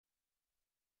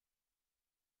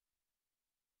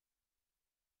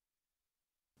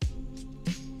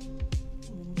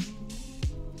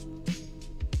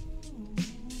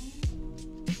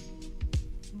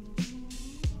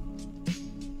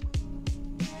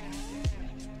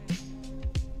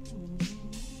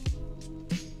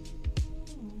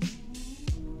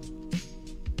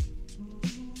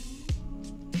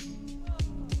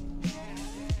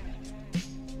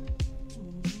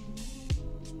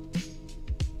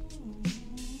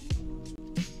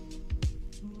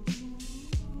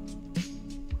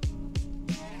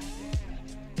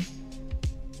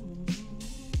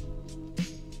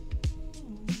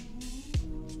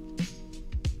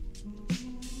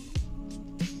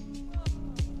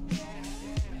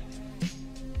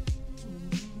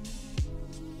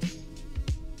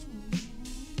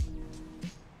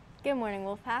Good morning,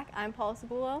 Wolfpack. I'm Paul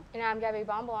Cebulo. And I'm Gabby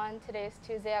Bomblon. Today is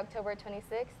Tuesday, October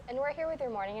 26th, and we're here with your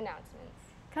morning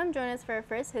announcements. Come join us for our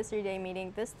first History Day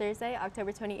meeting this Thursday,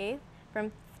 October 28th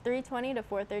from 3:20 to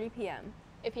 4:30 p.m.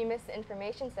 If you missed the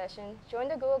information session, join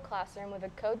the Google Classroom with the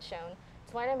code shown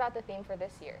to learn about the theme for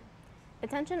this year.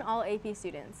 Attention all AP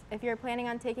students. If you're planning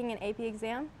on taking an AP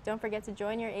exam, don't forget to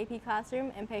join your AP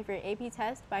classroom and pay for your AP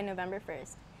test by November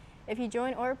 1st. If you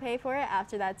join or pay for it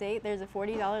after that date, there's a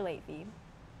 $40 late fee.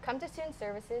 Come to Student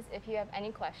Services if you have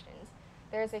any questions.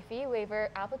 There is a fee waiver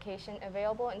application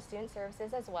available in Student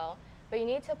Services as well, but you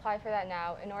need to apply for that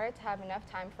now in order to have enough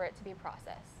time for it to be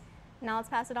processed. Now let's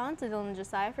pass it on to Dylan and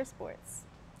Josiah for sports.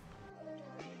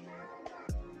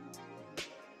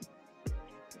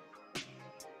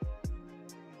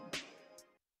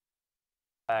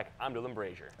 I'm Dylan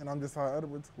Brazier. And I'm Josiah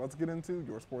Edwards. Let's get into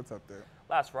your sports update.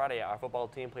 Last Friday, our football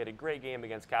team played a great game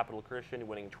against Capital Christian,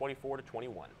 winning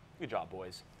 24-21. Good job,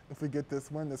 boys. If we get this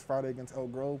win this Friday against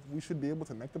Elk Grove, we should be able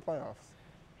to make the playoffs.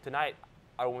 Tonight,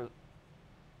 our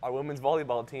women's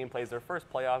volleyball team plays their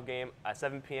first playoff game at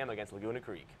 7 p.m. against Laguna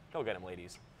Creek. Go get them,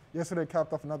 ladies. Yesterday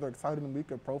capped off another exciting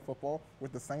week of pro football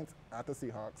with the Saints at the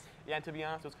Seahawks. Yeah, and to be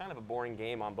honest, it was kind of a boring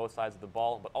game on both sides of the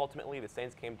ball, but ultimately the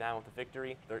Saints came down with the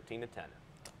victory, 13-10.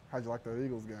 How'd you like the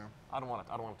Eagles game? I don't want to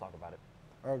talk about it.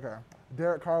 Okay.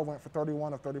 Derek Carr went for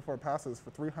 31 of 34 passes for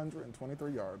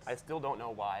 323 yards. I still don't know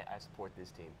why I support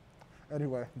this team.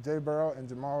 Anyway, Jay Burrow and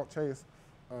Jamal Chase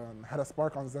had a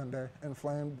spark on Sunday and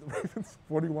flamed the Ravens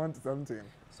 41-17.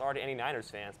 Sorry to any Niners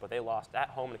fans, but they lost at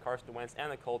home to Carson Wentz and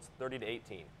the Colts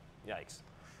 30-18. Yikes.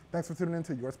 Thanks for tuning in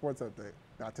to Your Sports Update.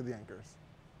 Back to the anchors.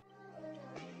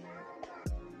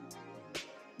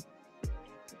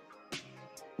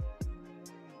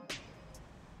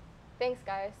 Thanks,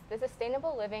 guys. The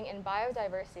Sustainable Living and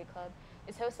Biodiversity Club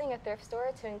is hosting a thrift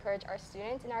store to encourage our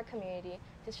students in our community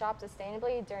to shop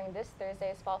sustainably during this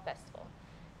Thursday's Fall Festival.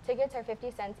 Tickets are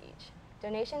 50 cents each.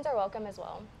 Donations are welcome as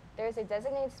well. There is a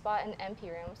designated spot in the MP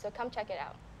room, so come check it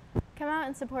out. Come out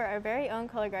and support our very own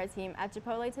Color Guard team at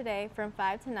Chipotle today from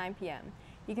 5 to 9 p.m.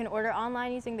 You can order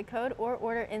online using the code or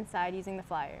order inside using the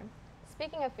flyer.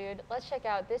 Speaking of food, let's check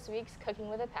out this week's Cooking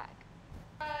with a Pack.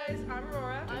 Guys, I'm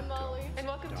Aurora. I'm Molly. And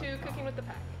welcome to Cooking with the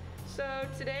Pack. So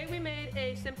today we made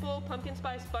a simple pumpkin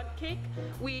spice bundt cake.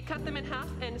 We cut them in half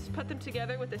and put them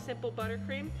together with a simple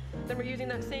buttercream. Then we're using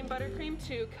that same buttercream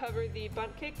to cover the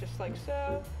bundt cake, just like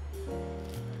so.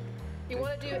 You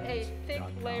want to do a thick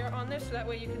layer on this so that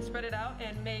way you can spread it out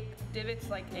and make divots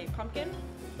like a pumpkin.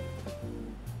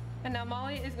 And now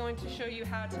Molly is going to show you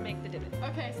how to make the divot.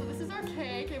 Okay, so this is our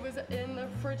cake. It was in the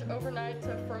fridge overnight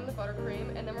to firm the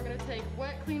buttercream, and then we're gonna take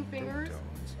wet, clean fingers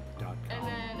and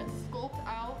then sculpt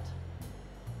out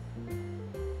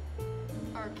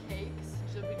our cakes.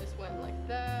 So we just went like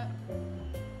that,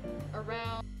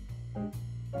 around.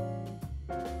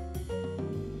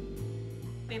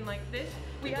 Like this.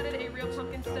 We added a real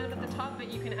pumpkin stem at the top,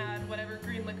 but you can add whatever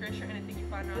green licorice or anything you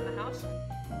find around the house.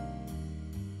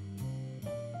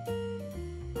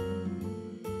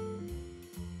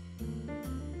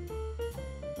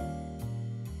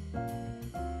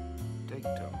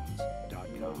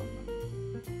 TakeTones.com.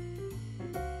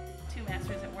 Two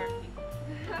masters at work.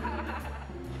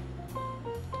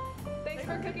 Thanks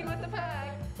for cooking with the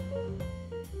pack.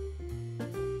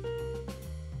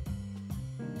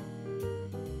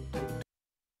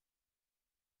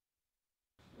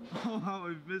 Oh,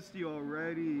 I've missed you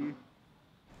already.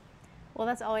 Well,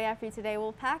 that's all we have for you today,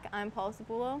 Wolfpack. I'm Paul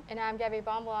Cebulo. And I'm Gabby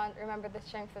Bomblon. Remember, the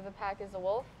strength of the pack is the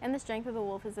wolf. And the strength of the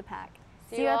wolf is the pack.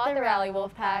 See you all at the rally,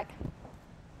 Wolfpack.